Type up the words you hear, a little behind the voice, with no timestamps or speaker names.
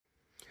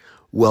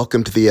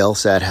Welcome to the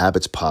LSAT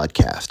Habits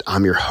Podcast.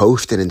 I'm your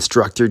host and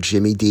instructor,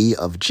 Jimmy D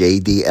of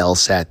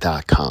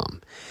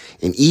JDLSAT.com.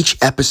 In each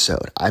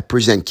episode, I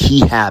present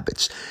key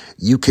habits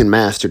you can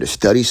master to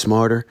study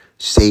smarter,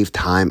 save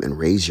time, and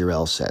raise your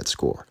LSAT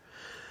score.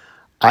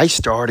 I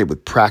started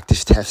with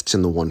practice tests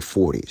in the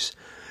 140s,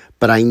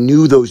 but I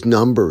knew those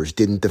numbers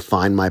didn't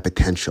define my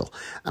potential,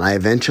 and I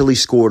eventually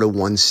scored a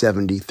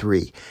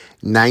 173,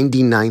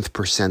 99th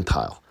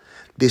percentile.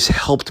 This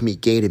helped me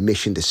gain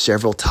admission to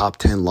several top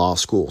 10 law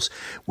schools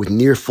with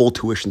near full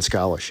tuition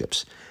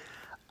scholarships.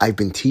 I've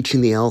been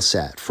teaching the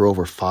LSAT for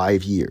over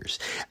 5 years,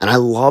 and I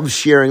love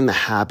sharing the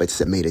habits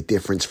that made a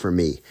difference for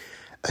me,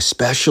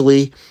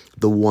 especially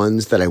the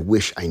ones that I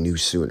wish I knew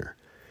sooner.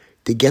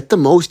 To get the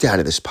most out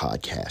of this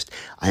podcast,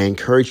 I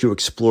encourage you to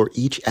explore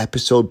each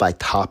episode by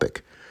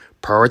topic.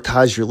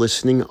 Prioritize your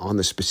listening on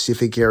the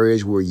specific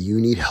areas where you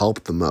need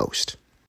help the most.